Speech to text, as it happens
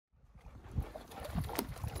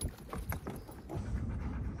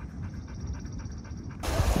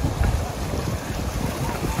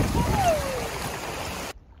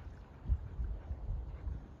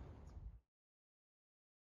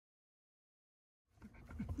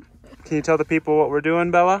Can you tell the people what we're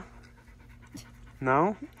doing, Bella?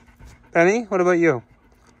 No? Penny, what about you?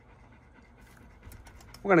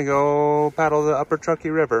 We're gonna go paddle the upper Truckee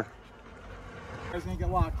River. You guys gonna get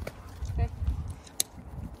locked. Okay.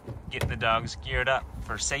 Getting the dogs geared up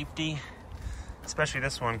for safety. Especially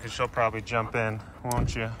this one, because she'll probably jump in,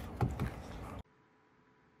 won't you?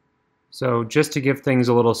 So just to give things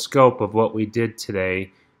a little scope of what we did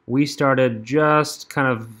today, we started just kind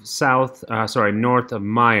of north of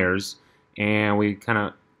Myers, and we kind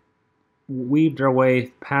of weaved our way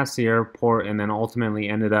past the airport and then ultimately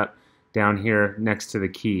ended up down here next to the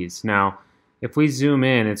Keys. Now, if we zoom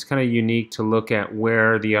in, it's kind of unique to look at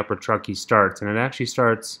where the upper Truckee starts, and it actually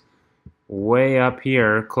starts way up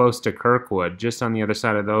here close to Kirkwood, just on the other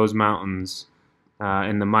side of those mountains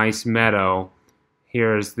in the Mice Meadow.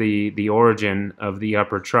 Here's the origin of the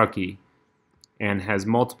upper Truckee, and has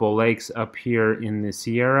multiple lakes up here in the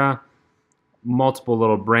Sierra, multiple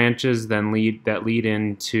little branches that lead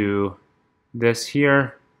into this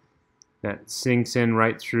here, that sinks in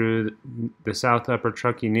right through the South Upper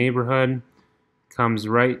Truckee neighborhood, comes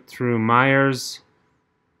right through Myers,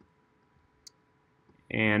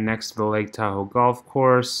 and next to the Lake Tahoe Golf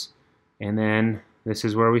Course, and then this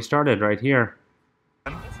is where we started, right here.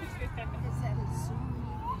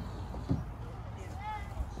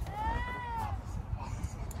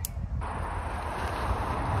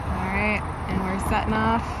 Alright, and we're setting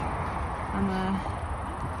off on the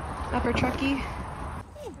upper Truckee.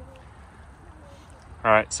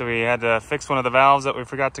 Alright, so we had to fix one of the valves that we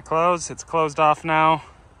forgot to close. It's closed off now.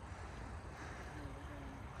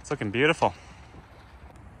 It's looking beautiful.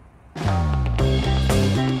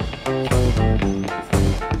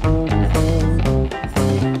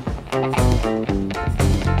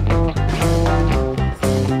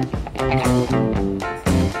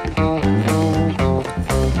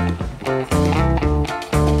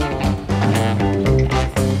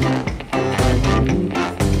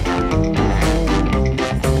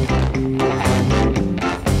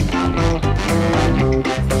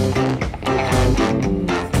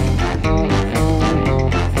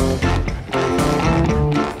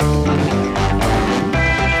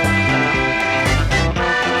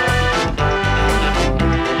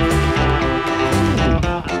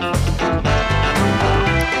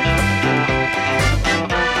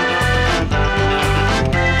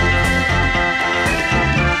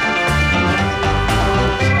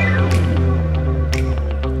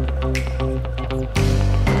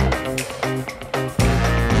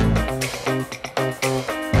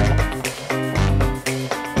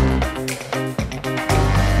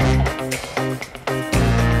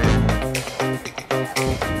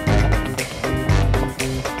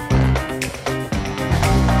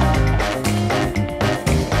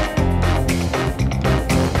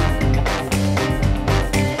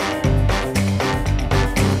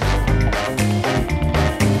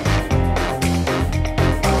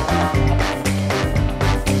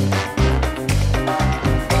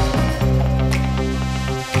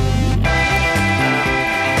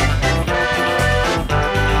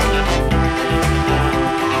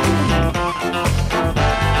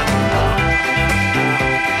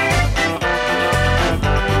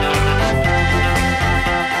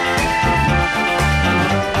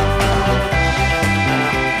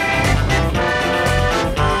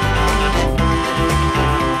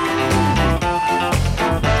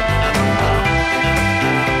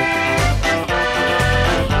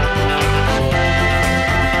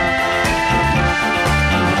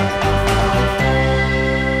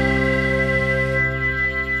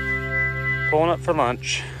 Pulling up for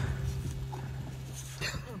lunch.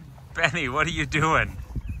 Benny, what are you doing?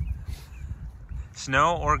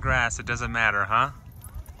 Snow or grass, it doesn't matter, huh?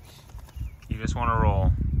 You just want to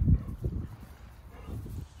roll.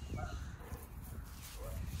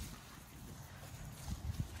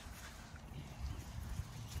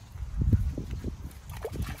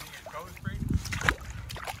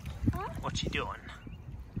 What you doing?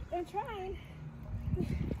 I'm trying.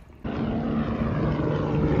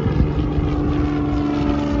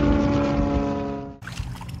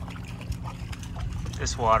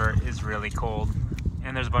 This water is really cold,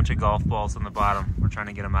 and there's a bunch of golf balls on the bottom. We're trying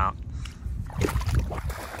to get them out.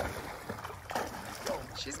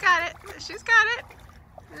 She's got it. She's got it.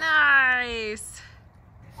 Nice.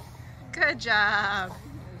 Good job.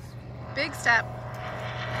 Big step.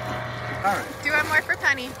 All right. Do one more for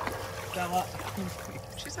Penny. Bella.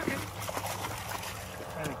 She's okay.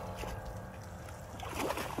 Penny.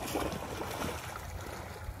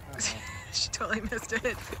 She totally missed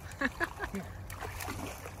it.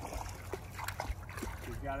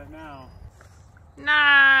 She's got it now.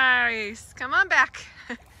 Nice. Come on back.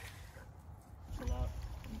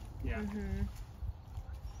 Mm-hmm.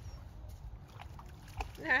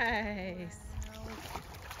 Nice.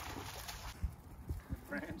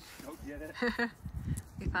 Branch, go get it.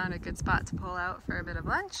 We found a good spot to pull out for a bit of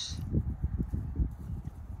lunch.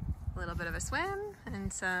 A little bit of a swim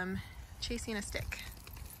and some chasing a stick.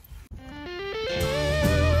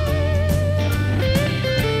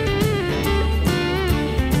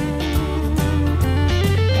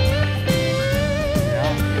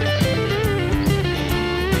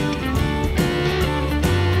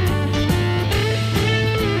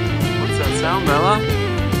 What's that sound, Bella?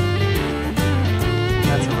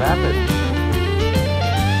 That's a rapid.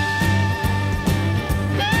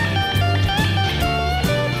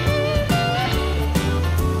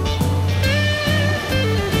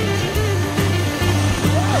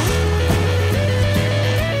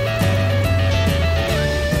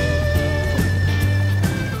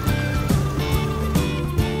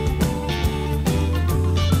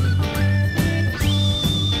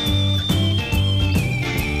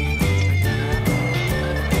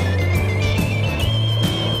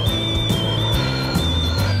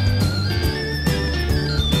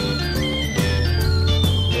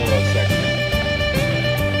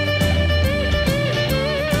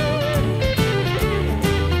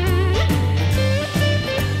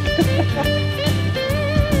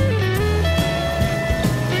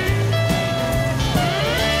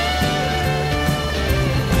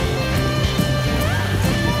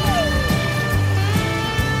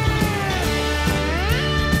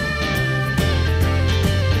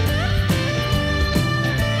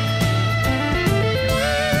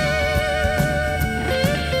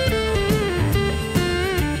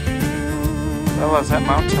 Bella, is that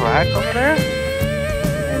Mount Tahoe over there?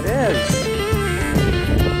 It is.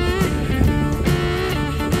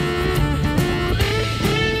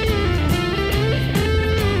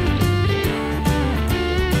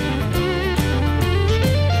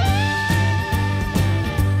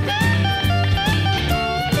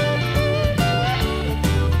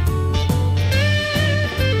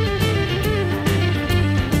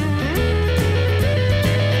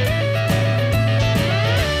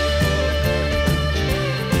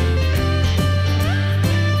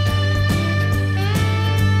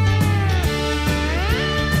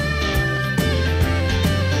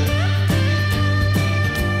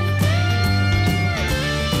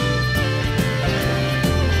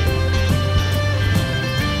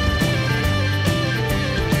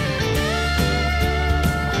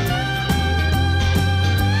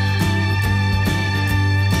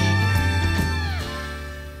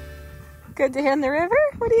 Good to hit in the river?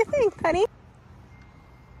 What do you think, honey?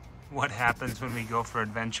 What happens when we go for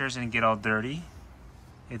adventures and get all dirty?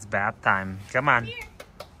 It's bath time. Come on. Here.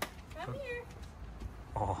 Come here.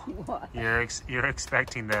 Oh, What? you're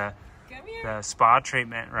expecting the Come here. the spa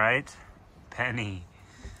treatment, right? Penny.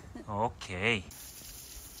 Okay.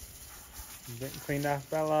 You getting cleaned off,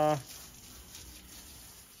 Bella?